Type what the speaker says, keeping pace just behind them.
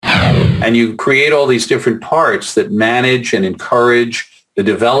And you create all these different parts that manage and encourage the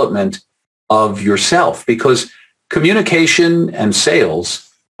development of yourself, because communication and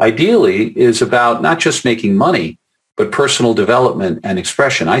sales ideally is about not just making money, but personal development and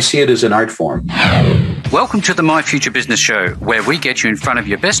expression. I see it as an art form. Welcome to the My Future Business Show, where we get you in front of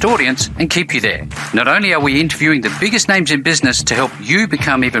your best audience and keep you there. Not only are we interviewing the biggest names in business to help you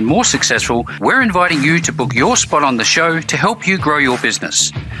become even more successful, we're inviting you to book your spot on the show to help you grow your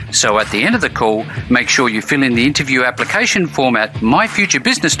business. So at the end of the call, make sure you fill in the interview application form at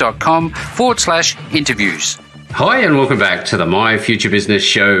myfuturebusiness.com/interviews. Hi and welcome back to the My Future Business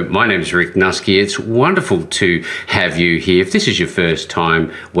Show. My name is Rick Nusky. It's wonderful to have you here. If this is your first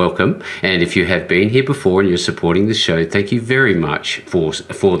time, welcome. And if you have been here before and you're supporting the show, thank you very much for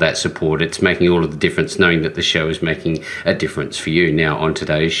that support. It's making all of the difference knowing that the show is making a difference for you. Now, on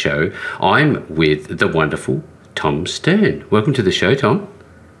today's show, I'm with the wonderful Tom Stern. Welcome to the show, Tom.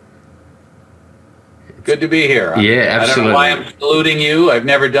 Good to be here. Yeah, absolutely. I don't know why I'm saluting you. I've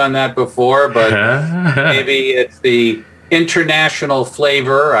never done that before, but maybe it's the international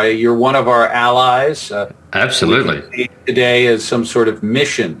flavor. You're one of our allies. Absolutely. Today is some sort of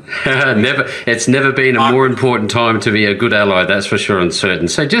mission. It's never been a more important time to be a good ally, that's for sure and certain.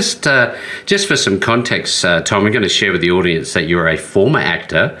 So just for some context, Tom, I'm going to share with the audience that you're a former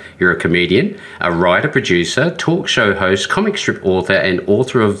actor, you're a comedian, a writer, producer, talk show host, comic strip author, and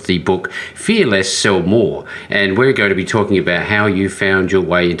author of the book Fear Less, Sell More. And we're going to be talking about how you found your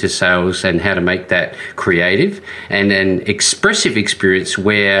way into sales and how to make that creative and an expressive experience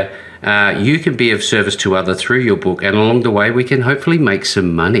where you can be of service to others through your book, and along the way we can hopefully make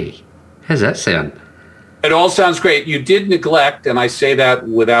some money. How's that sound? It all sounds great. You did neglect, and I say that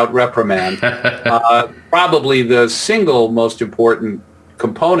without reprimand, probably the single most important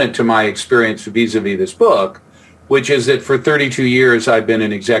component to my experience vis-a-vis this book, which is that for 32 years I've been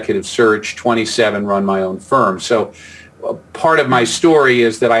in executive search, 27 run my own firm. So part of my story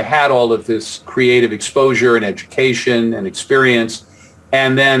is that I had all of this creative exposure and education and experience,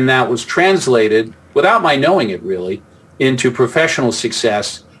 and then that was translated, without my knowing it really, into professional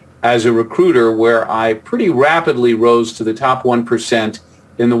success as a recruiter, where I pretty rapidly rose to the top 1%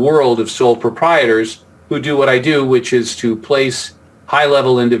 in the world of sole proprietors who do what I do, which is to place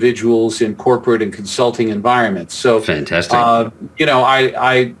high-level individuals in corporate and consulting environments. So, fantastic. I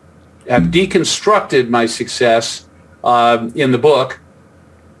have deconstructed my success in the book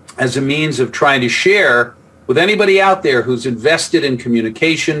as a means of trying to share with anybody out there who's invested in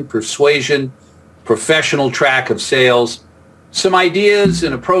communication, persuasion, professional track of sales, some ideas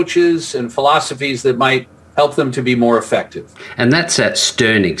and approaches and philosophies that might help them to be more effective. And that's at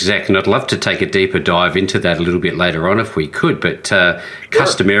Stern Exec, and I'd love to take a deeper dive into that a little bit later on if we could, but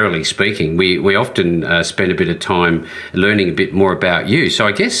customarily speaking, we often spend a bit of time learning a bit more about you. So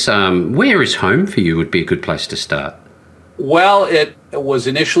I guess where is home for you would be a good place to start? Well, it was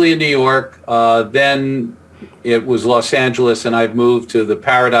initially in New York, then it was Los Angeles, and I've moved to the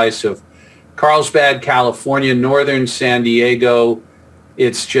paradise of Carlsbad, California, northern San Diego.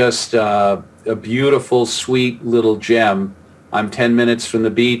 It's just a beautiful, sweet little gem. I'm 10 minutes from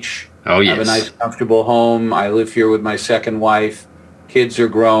the beach. Oh, yes. I have a nice, comfortable home. I live here with my second wife. Kids are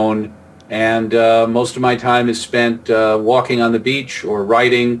grown. And most of my time is spent walking on the beach or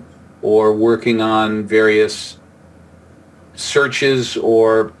writing or working on various searches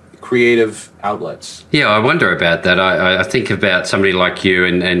or creative outlets. Yeah, I wonder about that. I think about somebody like you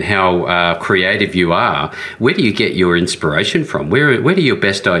and how creative you are. Where do you get your inspiration from? Where do your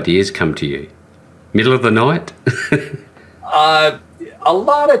best ideas come to you? Middle of the night? A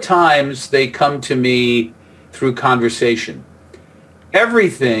lot of times they come to me through conversation.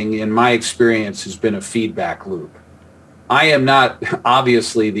 Everything in my experience has been a feedback loop. I am not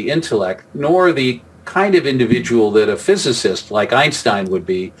obviously the intellect, nor the kind of individual that a physicist like Einstein would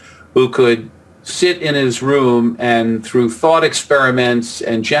be, who could sit in his room and through thought experiments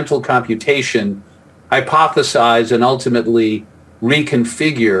and gentle computation hypothesize and ultimately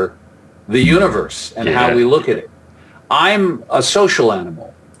reconfigure the universe and how we look at it. I'm a social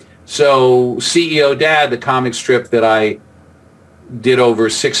animal. So CEO Dad, the comic strip that I did over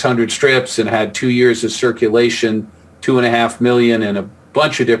 600 strips and had 2 years of circulation, 2.5 million in a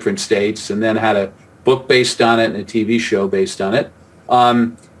bunch of different states, and then had a book based on it and a TV show based on it.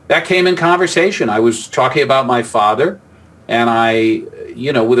 That came in conversation. I was talking about my father, and I,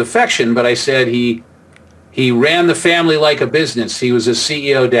 with affection, but I said he ran the family like a business. He was a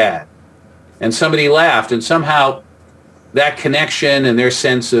CEO dad. And somebody laughed, and somehow that connection and their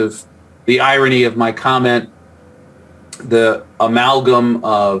sense of the irony of my comment, the amalgam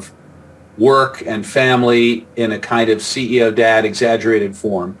of work and family in a kind of CEO dad exaggerated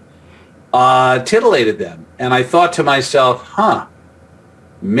form, titillated them. And I thought to myself,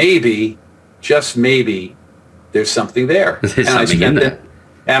 maybe, just maybe, there's something there. There's something in there.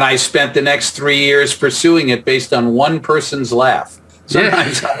 And I spent the next 3 years pursuing it based on one person's laugh.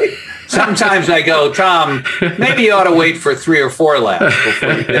 Sometimes I go, Tom, maybe you ought to wait for 3 or 4 laughs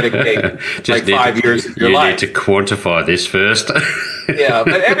before you dedicate like 5 years of your life. You need to quantify this first. Yeah,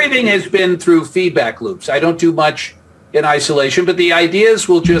 but everything has been through feedback loops. I don't do much in isolation, but the ideas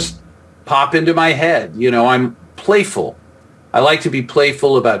will just pop into my head. You know, I'm playful. I like to be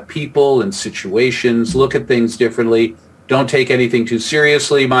playful about people and situations, look at things differently. Don't take anything too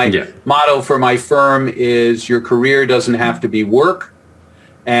seriously. My motto for my firm is your career doesn't have to be work.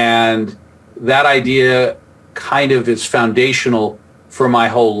 And that idea kind of is foundational for my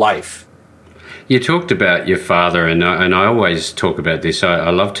whole life. You talked about your father, and I always talk about this. I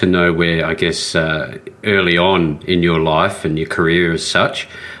love to know where, I guess, early on in your life and your career as such,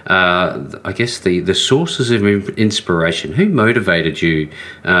 I guess the sources of inspiration. Who motivated you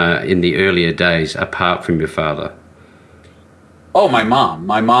in the earlier days apart from your father? Oh, my mom.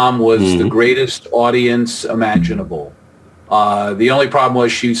 My mom was the greatest audience imaginable. The only problem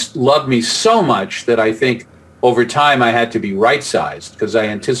was she loved me so much that I think over time I had to be right-sized because I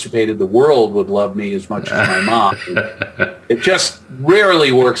anticipated the world would love me as much as my mom. It just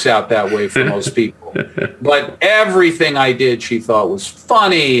rarely works out that way for most people. But everything I did she thought was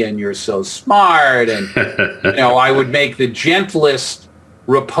funny, and you're so smart. And, you know, I would make the gentlest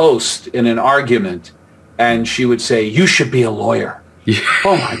riposte in an argument, and she would say, "You should be a lawyer."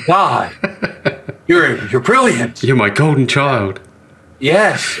 Oh, my God. You're brilliant. You're my golden child.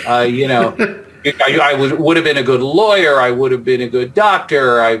 Yes. You know, I would have been a good lawyer. I would have been a good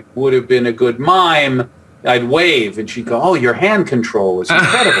doctor. I would have been a good mime. I'd wave, and she'd go, "Oh, your hand control is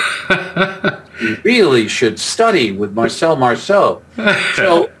incredible. You really should study with Marcel Marceau."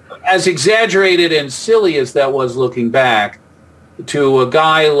 So as exaggerated and silly as that was looking back, to a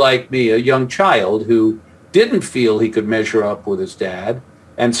guy like me, a young child who didn't feel he could measure up with his dad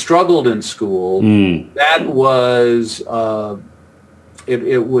and struggled in school, that was,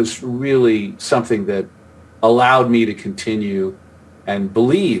 it was really something that allowed me to continue and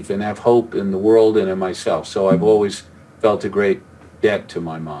believe and have hope in the world and in myself. So I've always felt a great debt to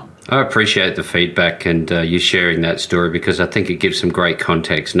my mom. I appreciate the feedback and you sharing that story, because I think it gives some great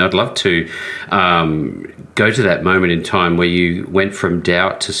context. And I'd love to go to that moment in time where you went from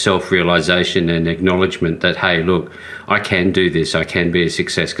doubt to self-realization and acknowledgement that, hey, look, I can do this. I can be a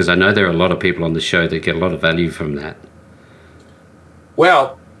success. Because I know there are a lot of people on the show that get a lot of value from that.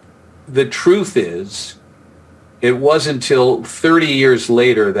 Well, the truth is, it wasn't until 30 years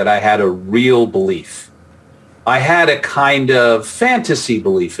later that I had a real belief. I had a kind of fantasy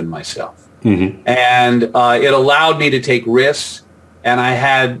belief in myself. And it allowed me to take risks, and I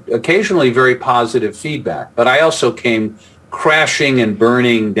had occasionally very positive feedback. But I also came crashing and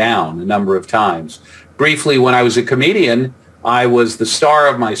burning down a number of times. Briefly, when I was a comedian, I was the star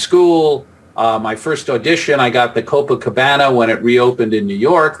of my school. My first audition, I got the Copacabana when it reopened in New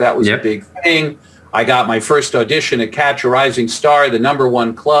York. That was a big thing. I got my first audition at Catch a Rising Star, the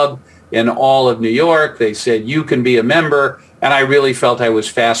 #1 club in all of New York. They said, "You can be a member." And I really felt I was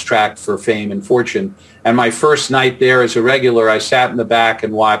fast-tracked for fame and fortune. And my first night there as a regular, I sat in the back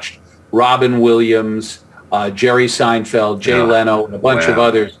and watched Robin Williams, Jerry Seinfeld, Jay Leno, and a bunch of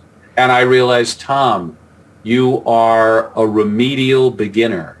others. And I realized, Tom, you are a remedial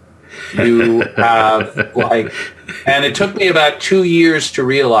beginner. You have and it took me about 2 years to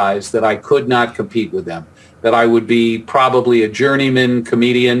realize that I could not compete with them, that I would be probably a journeyman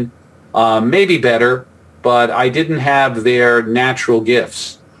comedian, maybe better, but I didn't have their natural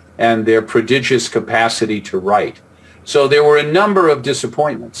gifts and their prodigious capacity to write. So there were a number of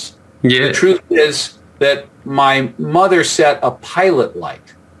disappointments. The truth is that my mother set a pilot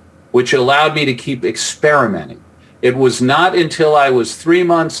light, which allowed me to keep experimenting. It was not until I was 3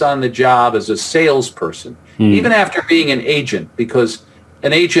 months on the job as a salesperson, even after being an agent, because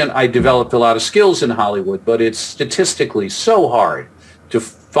an agent, I developed a lot of skills in Hollywood, but it's statistically so hard to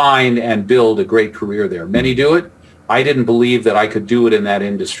find and build a great career there. Many do it. I didn't believe that I could do it in that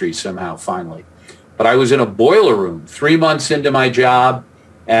industry somehow, finally. But I was in a boiler room 3 months into my job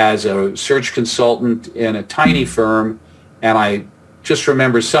as a search consultant in a tiny firm, and I just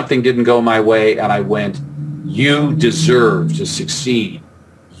remember something didn't go my way, and I went, "You deserve to succeed.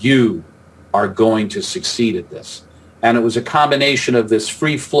 You are going to succeed at this." And it was a combination of this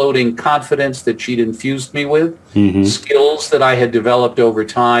free-floating confidence that she'd infused me with, skills that I had developed over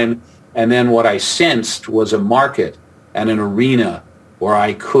time, and then what I sensed was a market and an arena where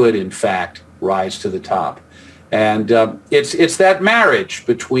I could, in fact, rise to the top. And it's that marriage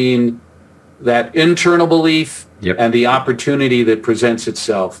between that internal belief Yep. and the opportunity that presents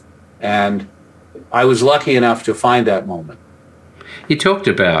itself. And I was lucky enough to find that moment. You talked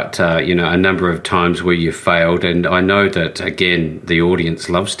about, a number of times where you failed, and I know that, again, the audience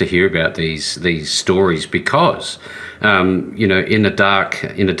loves to hear about these stories because, in a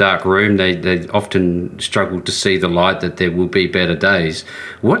dark room, they often struggle to see the light, that there will be better days.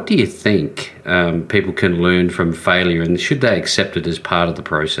 What do you think people can learn from failure, and should they accept it as part of the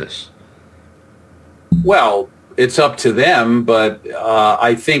process? Well, it's up to them, but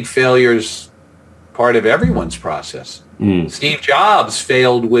I think failure's part of everyone's process. Steve Jobs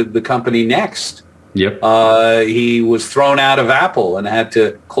failed with the company Next. Yep. He was thrown out of Apple and had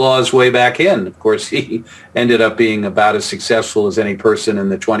to claw his way back in. Of course, he ended up being about as successful as any person in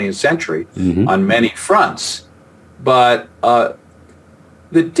the 20th century on many fronts. But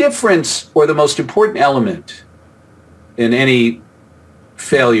the difference, or the most important element in any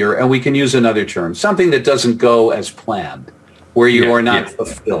failure, and we can use another term, something that doesn't go as planned, where you are not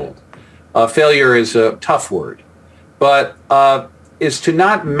fulfilled. Failure is a tough word, but is to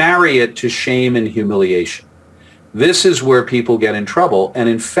not marry it to shame and humiliation. This is where people get in trouble. And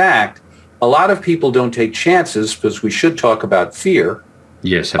in fact, a lot of people don't take chances, because we should talk about fear.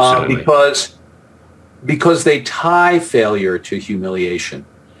 Yes, absolutely. Because they tie failure to humiliation.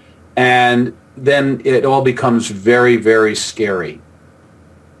 And then it all becomes very, very scary.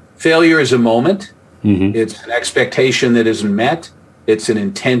 Failure is a moment. It's an expectation that isn't met. It's an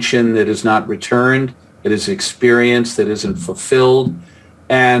intention that is not returned. It is experience that isn't fulfilled.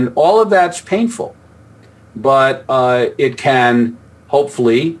 And all of that's painful. But it can,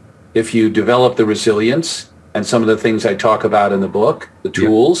 hopefully, if you develop the resilience and some of the things I talk about in the book, the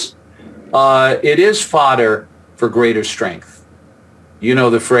tools, it is fodder for greater strength. You know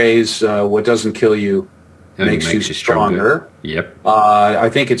the phrase, what doesn't kill you makes you stronger. Yep. I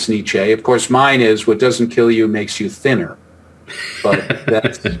think it's Nietzsche. Of course, mine is, what doesn't kill you makes you thinner. But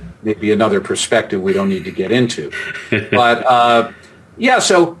that's maybe another perspective we don't need to get into. But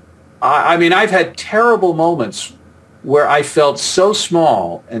so I mean, I've had terrible moments where I felt so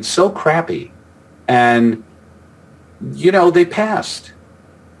small and so crappy, and they passed.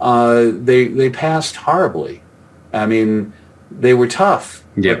 They passed horribly. I mean, they were tough,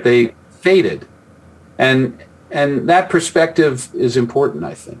 but they faded, and that perspective is important,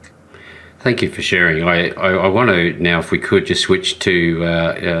 I think. Thank you for sharing. I want to now, if we could, just switch to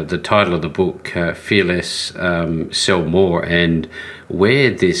the title of the book, Fear Less, Sell More, and where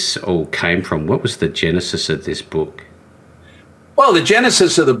this all came from. What was the genesis of this book? Well, the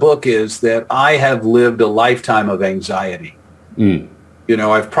genesis of the book is that I have lived a lifetime of anxiety.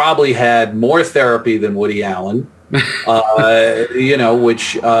 I've probably had more therapy than Woody Allen.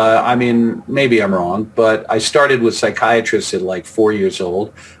 Which, I mean, maybe I'm wrong, but I started with psychiatrists at like 4 years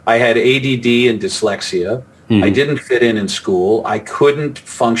old. I had ADD and dyslexia. I didn't fit in school. I couldn't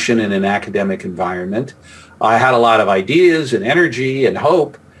function in an academic environment. I had a lot of ideas and energy and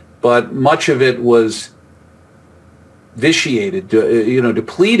hope, but much of it was vitiated,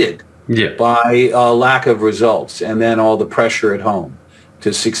 depleted by lack of results, and then all the pressure at home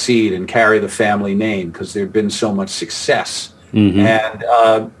to succeed and carry the family name because there'd been so much success.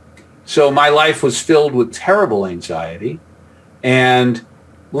 And so my life was filled with terrible anxiety. And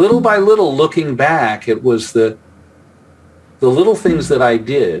little by little, looking back, it was the little things that I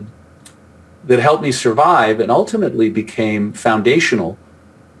did that helped me survive and ultimately became foundational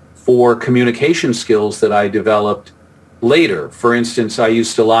for communication skills that I developed later. For instance, I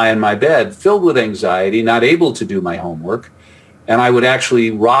used to lie in my bed filled with anxiety, not able to do my homework, and I would actually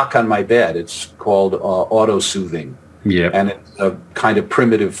rock on my bed. It's called auto-soothing. And it's a kind of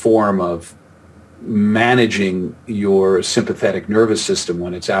primitive form of managing your sympathetic nervous system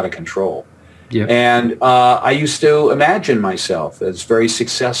when it's out of control. And I used to imagine myself as very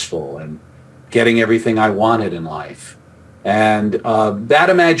successful and getting everything I wanted in life. And that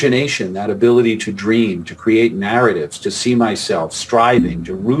imagination, that ability to dream, to create narratives, to see myself striving,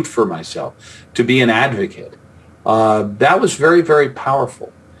 to root for myself, to be an advocate, that was very, very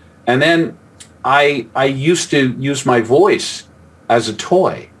powerful. And then I used to use my voice as a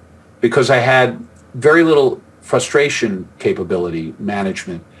toy because I had very little frustration capability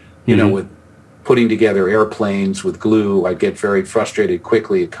management, with putting together airplanes with glue. I'd get very frustrated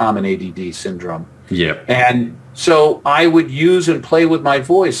quickly, a common ADD syndrome. And so I would use and play with my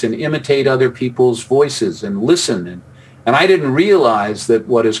voice and imitate other people's voices and listen. And I didn't realize that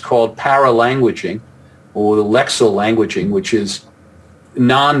what is called paralanguaging, or the lexil languaging, which is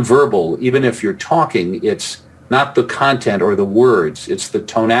nonverbal. Even if you're talking, it's not the content or the words, it's the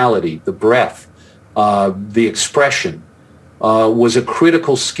tonality, the breath, the expression. was a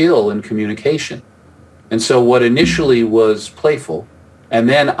critical skill in communication. And so what initially was playful and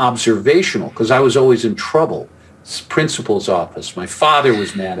then observational, because I was always in trouble, principal's office, my father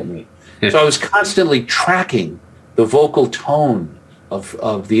was mad at me. So I was constantly tracking the vocal tone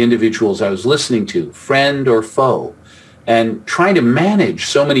of the individuals I was listening to, friend or foe, and trying to manage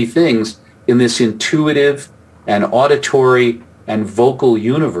so many things in this intuitive and auditory and vocal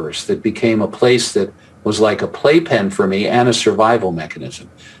universe that became a place that was like a playpen for me and a survival mechanism.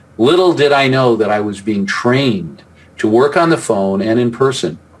 Little did I know that I was being trained to work on the phone and in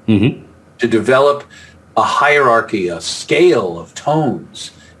person, to develop a hierarchy, a scale of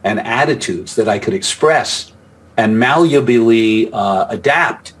tones and attitudes that I could express and malleably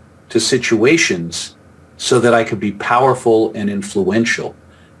adapt to situations so that I could be powerful and influential,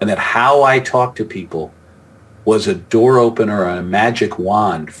 and that how I talk to people was a door opener and a magic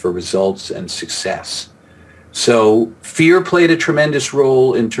wand for results and success. So fear played a tremendous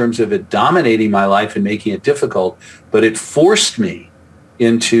role in terms of it dominating my life and making it difficult, but it forced me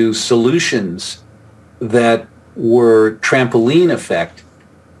into solutions that were trampoline effect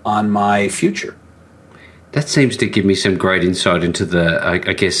on my future. That seems to give me some great insight into I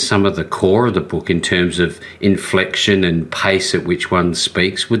guess, some of the core of the book in terms of inflection and pace at which one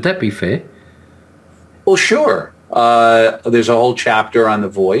speaks. Would that be fair? Well, sure. There's a whole chapter on the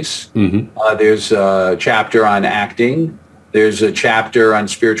voice. There's a chapter on acting. There's a chapter on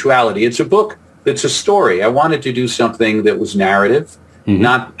spirituality. It's a book that's a story. I wanted to do something that was narrative,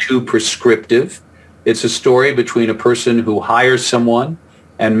 not too prescriptive. It's a story between a person who hires someone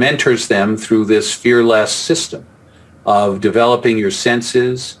and mentors them through this fearless system of developing your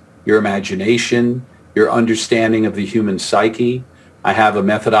senses, your imagination, your understanding of the human psyche. I have a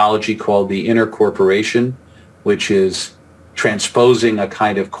methodology called the Inner Corporation, which is transposing a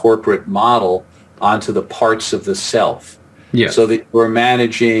kind of corporate model onto the parts of the self. So that we're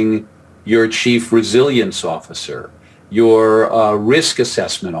managing your chief resilience officer, your risk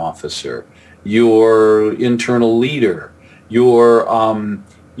assessment officer, your internal leader, your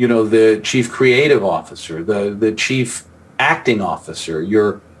the chief creative officer, the chief acting officer,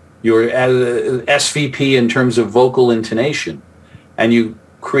 your SVP in terms of vocal intonation. And you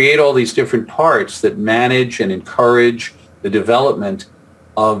create all these different parts that manage and encourage the development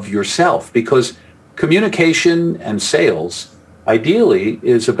of yourself, because communication and sales ideally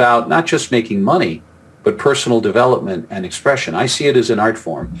is about not just making money, but personal development and expression. I see it as an art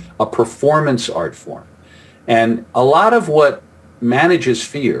form, a performance art form. And a lot of what manages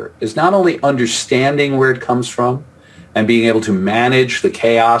fear is not only understanding where it comes from and being able to manage the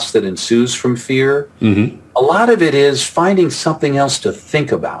chaos that ensues from fear. A lot of it is finding something else to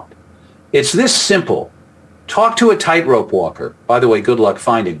think about. It's this simple. Talk to a tightrope walker. By the way, good luck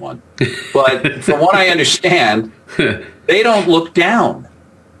finding one. But from what I understand, they don't look down.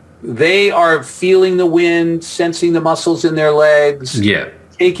 They are feeling the wind, sensing the muscles in their legs,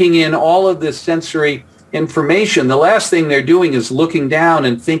 taking in all of this sensory information. The last thing they're doing is looking down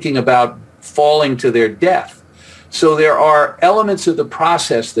and thinking about falling to their death. So there are elements of the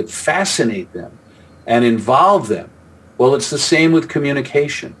process that fascinate them and involve them. Well, it's the same with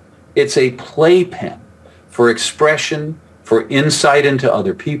communication. It's a playpen for expression, for insight into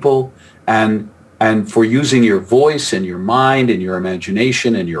other people, and for using your voice and your mind and your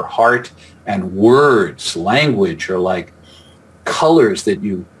imagination and your heart. And words, language are like colors that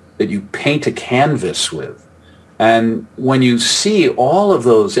you paint a canvas with. And when you see all of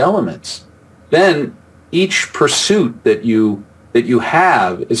those elements, then each pursuit that you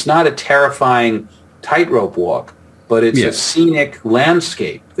have is not a terrifying tightrope walk, but it's a scenic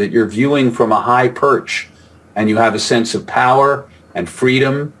landscape that you're viewing from a high perch, and you have a sense of power and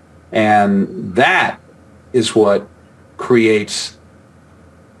freedom, and that is what creates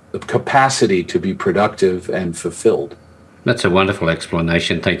the capacity to be productive and fulfilled. That's a wonderful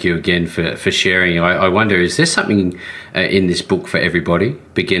explanation. Thank you again for sharing. I wonder, is there something in this book for everybody,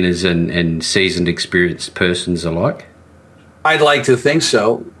 beginners and seasoned, experienced persons alike? I'd like to think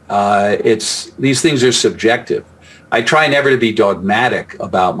so. These things are subjective. I try never to be dogmatic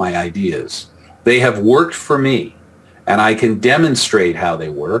about my ideas. They have worked for me, and I can demonstrate how they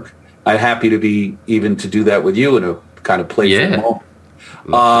work. I'm happy to do that with you in a kind of playful moment.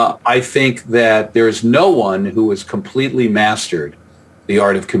 I think that there is no one who has completely mastered the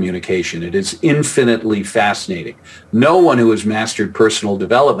art of communication. It is infinitely fascinating. No one who has mastered personal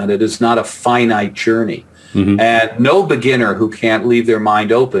development. It is not a finite journey. And no beginner who can't leave their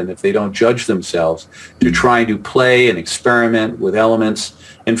mind open, if they don't judge themselves, to trying to play and experiment with elements.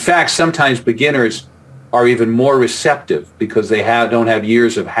 In fact, sometimes beginners are even more receptive because they don't have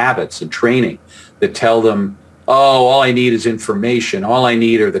years of habits and training that tell them oh, all I need is information. All I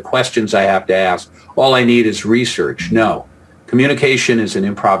need are the questions I have to ask. All I need is research. No. Communication is an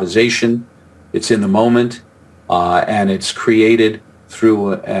improvisation. It's in the moment, and it's created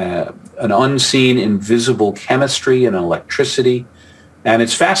through an unseen, invisible chemistry and electricity, and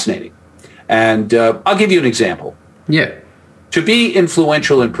it's fascinating. And I'll give you an example. Yeah. To be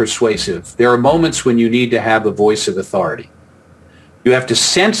influential and persuasive, there are moments when you need to have a voice of authority. You have to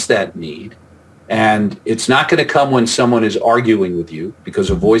sense that need, and it's not going to come when someone is arguing with you, because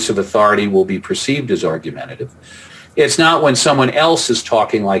a voice of authority will be perceived as argumentative. It's not when someone else is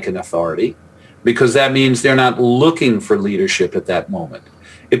talking like an authority, because that means they're not looking for leadership at that moment.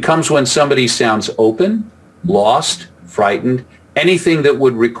 It comes when somebody sounds open, lost, frightened, anything that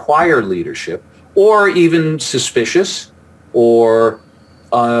would require leadership, or even suspicious or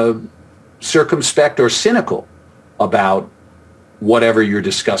circumspect or cynical about whatever you're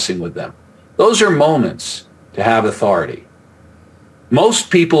discussing with them. Those are moments to have authority. Most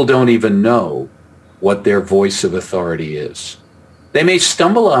people don't even know what their voice of authority is. They may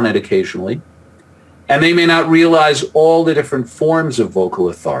stumble on it occasionally, and they may not realize all the different forms of vocal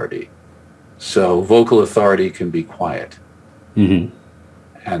authority. So vocal authority can be quiet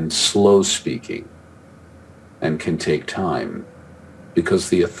and slow speaking, and can take time, because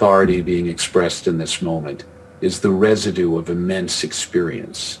the authority being expressed in this moment is the residue of immense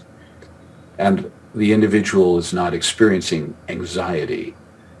experience. And the individual is not experiencing anxiety.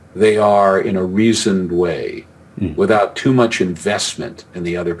 They are, in a reasoned way, without too much investment in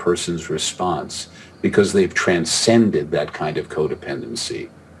the other person's response, because they've transcended that kind of codependency,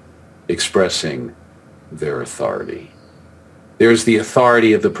 expressing their authority. There's the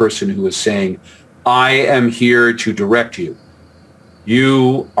authority of the person who is saying, I am here to direct you.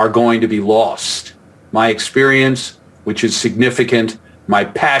 You are going to be lost. My experience, which is significant, my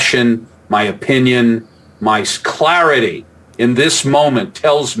passion, my opinion, my clarity in this moment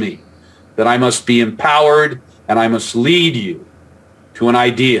tells me that I must be empowered and I must lead you to an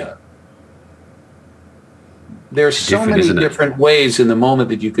idea. There's so many different ways in the moment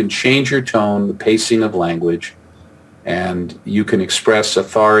that you can change your tone, the pacing of language, and you can express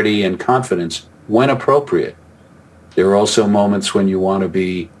authority and confidence when appropriate. There are also moments when you want to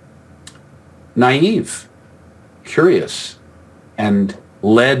be naive, curious, and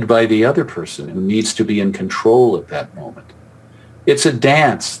led by the other person who needs to be in control at that moment. It's a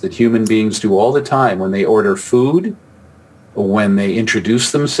dance that human beings do all the time when they order food, or when they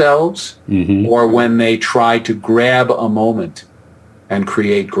introduce themselves, or when they try to grab a moment and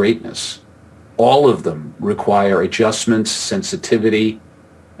create greatness. All of them require adjustments, sensitivity,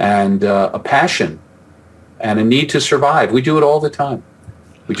 and a passion and a need to survive. We do it all the time.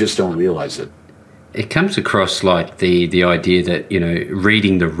 We just don't realize it. It comes across like the idea that,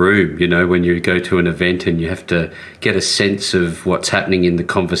 reading the room, when you go to an event and you have to get a sense of what's happening in the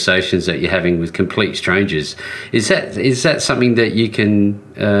conversations that you're having with complete strangers. Is that something that you can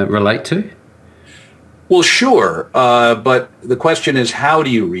relate to? Well, sure. But the question is, how do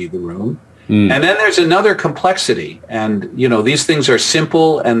you read the room? And then there's another complexity. And, these things are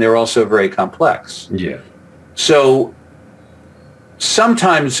simple and they're also very complex. Yeah. So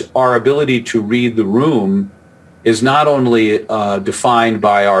sometimes our ability to read the room is not only defined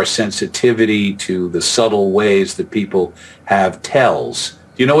by our sensitivity to the subtle ways that people have tells.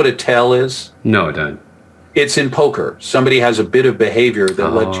 Do you know what a tell is? No, I don't. It's in poker. Somebody has a bit of behavior that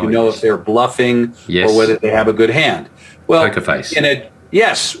lets you know if they're bluffing or whether they have a good hand. Well, poker face.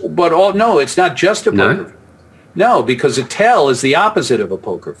 Yes, but no, it's not just a poker face. No, because a tell is the opposite of a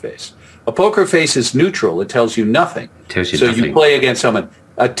poker face. A poker face is neutral. It tells you nothing. So you play against someone.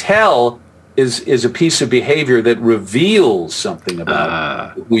 A tell is a piece of behavior that reveals something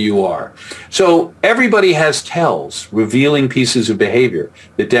about who you are. So everybody has tells, revealing pieces of behavior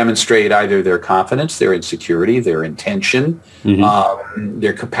that demonstrate either their confidence, their insecurity, their intention,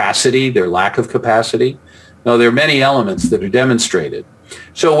 their capacity, their lack of capacity. No, there are many elements that are demonstrated.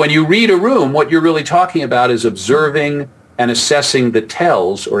 So when you read a room, what you're really talking about is observing and assessing the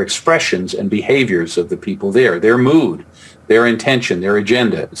tells or expressions and behaviors of the people there, their mood, their intention, their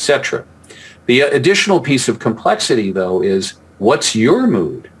agenda, etc. The additional piece of complexity, though, is what's your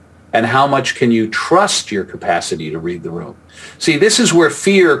mood and how much can you trust your capacity to read the room? See, this is where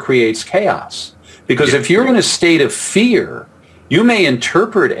fear creates chaos, because if you're in a state of fear, you may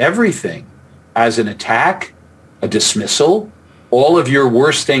interpret everything as an attack, a dismissal, all of your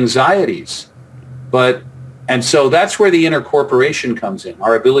worst anxieties. And so that's where the inner corporation comes in,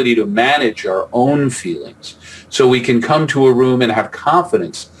 our ability to manage our own feelings. So we can come to a room and have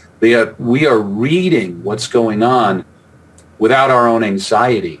confidence that we are reading what's going on without our own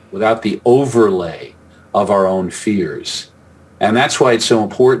anxiety, without the overlay of our own fears. And that's why it's so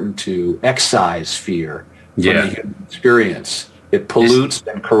important to excise fear from the human experience. It pollutes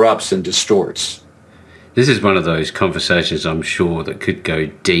and corrupts and distorts. This is one of those conversations, I'm sure, that could go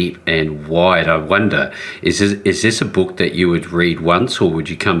deep and wide. I wonder, is this a book that you would read once, or would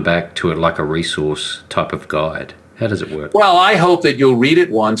you come back to it like a resource type of guide? How does it work? Well, I hope that you'll read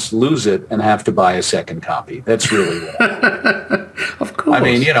it once, lose it, and have to buy a second copy. That's really what Of course. I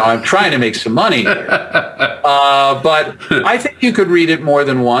mean, I'm trying to make some money here. But I think you could read it more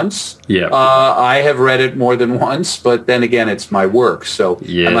than once. Yeah. I have read it more than once, but then again, it's my work, so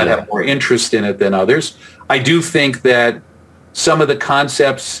I might have more interest in it than others. I do think that some of the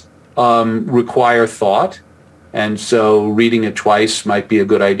concepts require thought, and so reading it twice might be a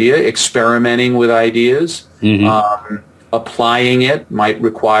good idea. Experimenting with ideas, applying it might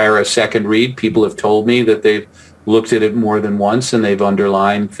require a second read. People have told me that they've looked at it more than once and they've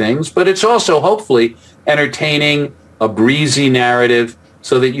underlined things. But it's also hopefully entertaining, a breezy narrative,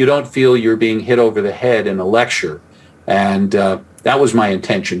 so that you don't feel you're being hit over the head in a lecture. And that was my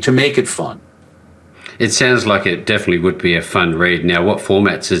intention, to make it fun. It sounds like it definitely would be a fun read. Now, what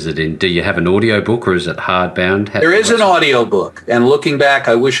formats is it in? Do you have an audio book, or is it hardbound? There is an audio book. And looking back,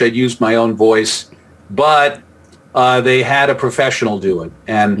 I wish I'd used my own voice, but they had a professional do it.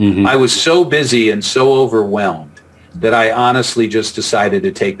 And I was so busy and so overwhelmed that I honestly just decided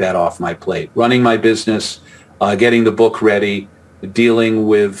to take that off my plate. Running my business, getting the book ready, dealing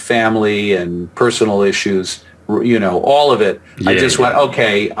with family and personal issues, all of it. I just went,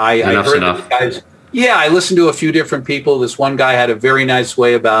 okay, I heard the guys. Yeah, I listened to a few different people. This one guy had a very nice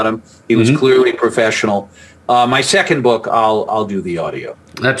way about him. He was clearly professional. My second book, I'll do the audio.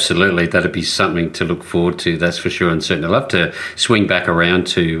 Absolutely. That'd be something to look forward to, that's for sure. And certainly I'd love to swing back around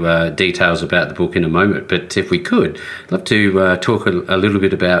to details about the book in a moment. But if we could, I'd love to talk a little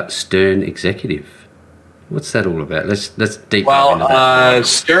bit about Stern Executive. What's that all about? Let's deep dive into that.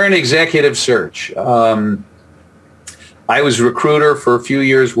 Stern Executive Search. I was a recruiter for a few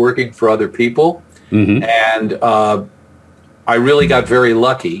years working for other people. And I really got very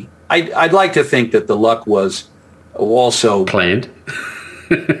lucky. I'd like to think that the luck was also planned.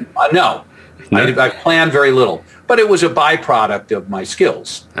 No. I planned very little, but it was a byproduct of my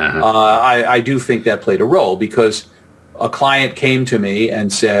skills. I do think that played a role, because a client came to me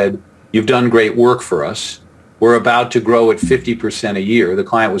and said, "You've done great work for us. We're about to grow at 50% a year." The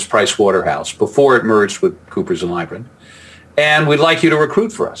client was Price Waterhouse before it merged with Coopers & Lybrand. "And we'd like you to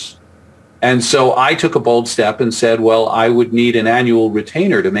recruit for us." And so I took a bold step and said, well, I would need an annual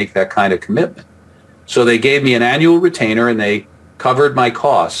retainer to make that kind of commitment. So they gave me an annual retainer and they covered my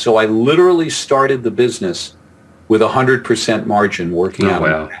costs. So I literally started the business with 100% margin working out.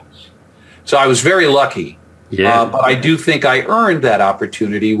 Wow. So I was very lucky. Yeah. But I do think I earned that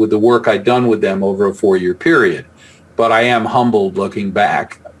opportunity with the work I'd done with them over a 4-year period. But I am humbled looking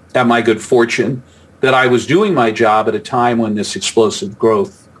back at my good fortune that I was doing my job at a time when this explosive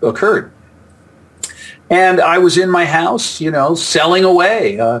growth occurred. And I was in my house, selling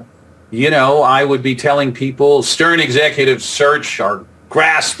away. I would be telling people, Stern Executive Search, our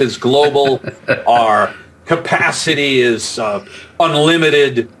grasp is global, our capacity is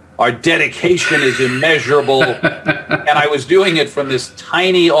unlimited, our dedication is immeasurable. And I was doing it from this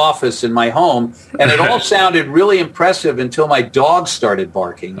tiny office in my home. And it all sounded really impressive until my dog started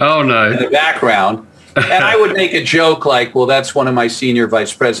barking in the background. And I would make a joke like, well, that's one of my senior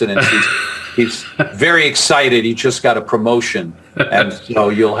vice presidents. He's very excited. He just got a promotion. And so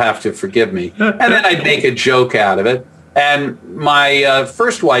you'll have to forgive me. And then I'd make a joke out of it. And my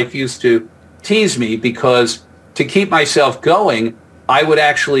first wife used to tease me because to keep myself going, I would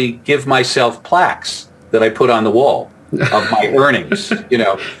actually give myself plaques that I put on the wall of my earnings.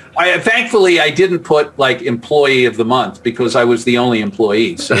 Thankfully, I didn't put like employee of the month because I was the only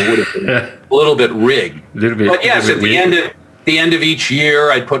employee. So it would have been a little bit rigged. But yes, at the end of each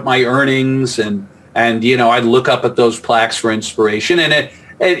year, I'd put my earnings and I'd look up at those plaques for inspiration. And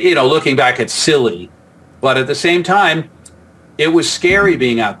looking back, it's silly. But at the same time, it was scary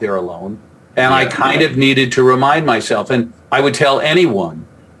being out there alone. And I kind of needed to remind myself. And I would tell anyone,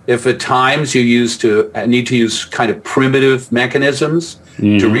 if at times you need to use kind of primitive mechanisms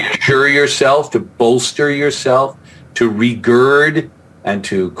to reassure yourself, to bolster yourself, to regird and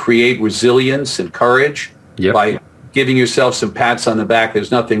to create resilience and courage by giving yourself some pats on the back.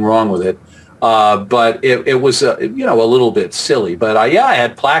 There's nothing wrong with it. But it was, a little bit silly. But I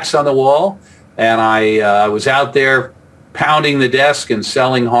had plaques on the wall, and I was out there pounding the desk and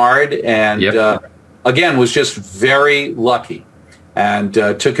selling hard. And again, was just very lucky and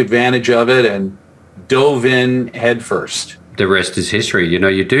took advantage of it and dove in head first. the rest is history. You know,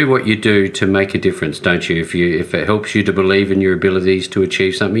 you do what you do to make a difference, don't you? If it helps you to believe in your abilities to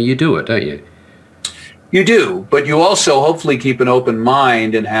achieve something, you do it, don't you? You do, but you also hopefully keep an open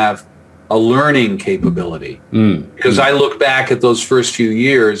mind and have a learning capability. Because I look back at those first few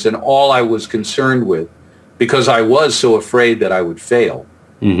years and all I was concerned with, because I was so afraid that I would fail.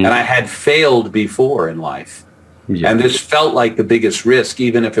 And I had failed before in life. And this felt like the biggest risk,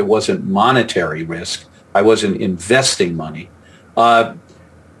 even if it wasn't monetary risk. I wasn't investing money. I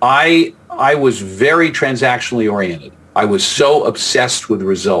was very transactionally oriented. I was so obsessed with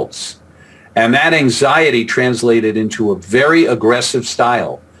results. And that anxiety translated into a very aggressive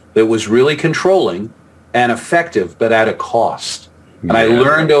style that was really controlling and effective, but at a cost. And I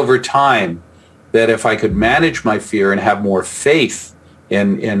learned over time that if I could manage my fear and have more faith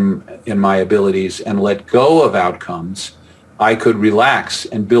in my abilities and let go of outcomes, I could relax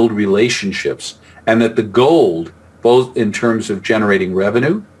and build relationships. And that the gold, both in terms of generating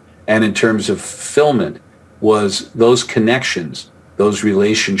revenue and in terms of fulfillment, was those connections, those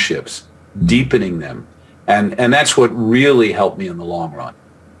relationships, deepening them. And that's what really helped me in the long run.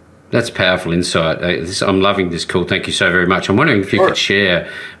 That's powerful insight. I'm loving this call. Thank you so very much. I'm wondering if you could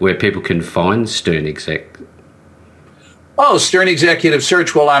share where people can find Stern Exec. Oh, Stern Executive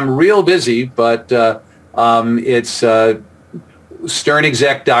Search. Well, I'm real busy, but it's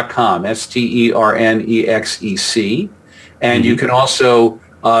sternexec.com, STERNEXEC. And you can also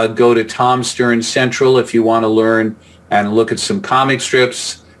go to Tom Stern Central if you want to learn and look at some comic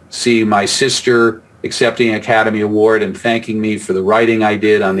strips, see my sister accepting an Academy Award and thanking me for the writing I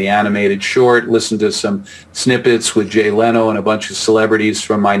did on the animated short, listen to some snippets with Jay Leno and a bunch of celebrities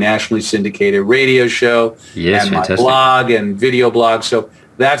from my nationally syndicated radio show, and fantastic. My blog and video blog. So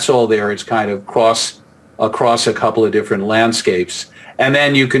that's all there. It's kind of across a couple of different landscapes. And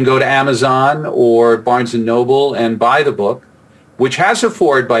then you can go to Amazon or Barnes & Noble and buy the book, which has a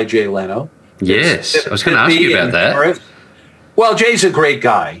foreword by Jay Leno. Yes, I was going to ask you about that. Well, Jay's a great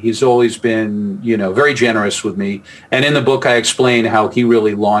guy. He's always been, very generous with me. And in the book, I explain how he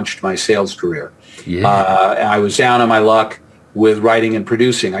really launched my sales career. Yeah. I was down on my luck with writing and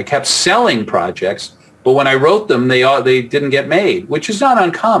producing. I kept selling projects, but when I wrote them, they didn't get made, which is not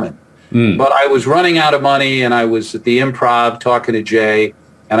uncommon. But I was running out of money, and I was at the Improv talking to Jay,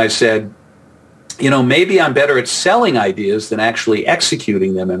 and I said, maybe I'm better at selling ideas than actually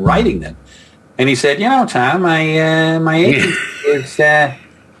executing them and writing them. And he said, Tom, my agent is, they're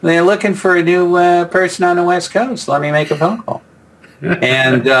looking for a new person on the West Coast. Let me make a phone call.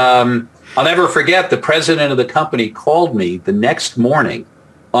 And I'll never forget, the president of the company called me the next morning,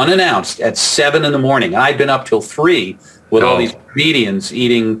 unannounced, at 7 a.m. And I'd been up till 3 with all these comedians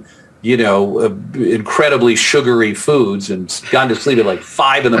eating, incredibly sugary foods and gone to sleep at like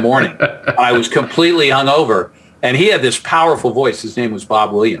 5 a.m. I was completely hungover. And he had this powerful voice. His name was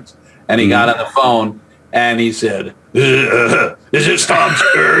Bob Williams. And he got on the phone and he said, is this Tom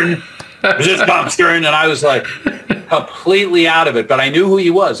Stern? Is this Tom Stern? And I was like completely out of it. But I knew who he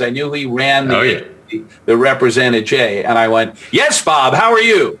was. I knew he ran the represented Jay. And I went, yes, Bob, how are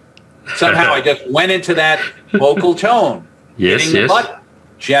you? Somehow I just went into that vocal tone. Hitting the button,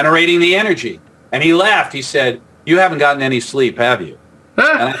 generating the energy. And he laughed. He said, you haven't gotten any sleep, have you?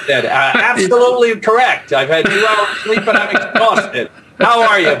 And I said, absolutely correct. I've had 2 hours sleep and I'm exhausted. How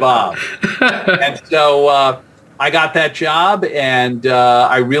are you, Bob? And so I got that job, and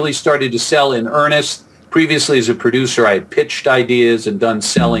I really started to sell in earnest. Previously, as a producer, I had pitched ideas and done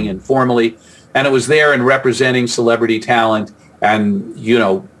selling informally, and it was there in representing celebrity talent and,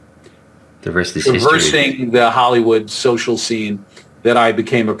 the rest is traversing history. The Hollywood social scene that I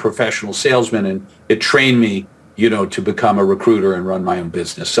became a professional salesman, and it trained me, to become a recruiter and run my own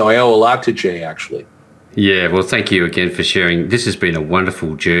business. So I owe a lot to Jay, actually. Yeah, well, thank you again for sharing. This has been a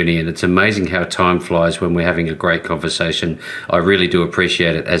wonderful journey, and it's amazing how time flies when we're having a great conversation. I really do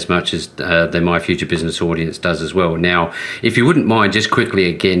appreciate it as much as the My Future Business audience does as well. Now, if you wouldn't mind just quickly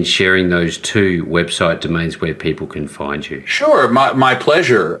again sharing those 2 website domains where people can find you. Sure, my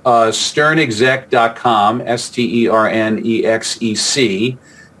pleasure. Sternexec.com, STERNEXEC,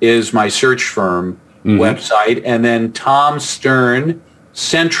 is my search firm website, and then Tom Stern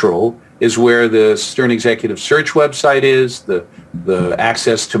Central is where the Stern Executive Search website is, the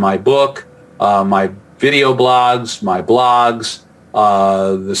access to my book, my video blogs, my blogs,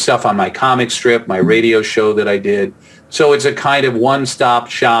 the stuff on my comic strip, my radio show that I did. So it's a kind of one-stop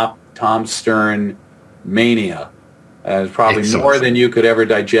shop, Tom Stern mania. Probably Excellent. More than you could ever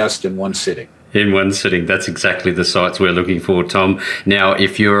digest in one sitting. In one sitting. That's exactly the sites we're looking for, Tom. Now,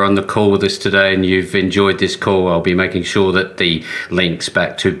 if you're on the call with us today and you've enjoyed this call, I'll be making sure that the links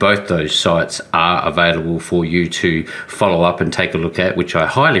back to both those sites are available for you to follow up and take a look at, which I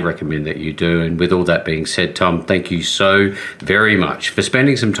highly recommend that you do. And with all that being said, Tom, thank you so very much for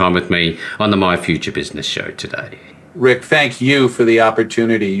spending some time with me on the My Future Business show today. Rick, thank you for the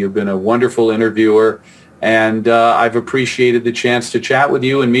opportunity. You've been a wonderful interviewer, and I've appreciated the chance to chat with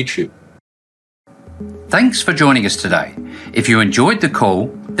you and meet you. Thanks for joining us today. If you enjoyed the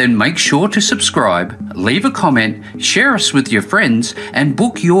call, then make sure to subscribe, leave a comment, share us with your friends, and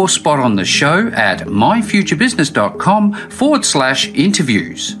book your spot on the show at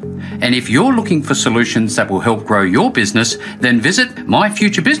myfuturebusiness.com/interviews. And if you're looking for solutions that will help grow your business, then visit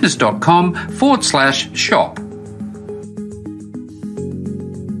myfuturebusiness.com/shop.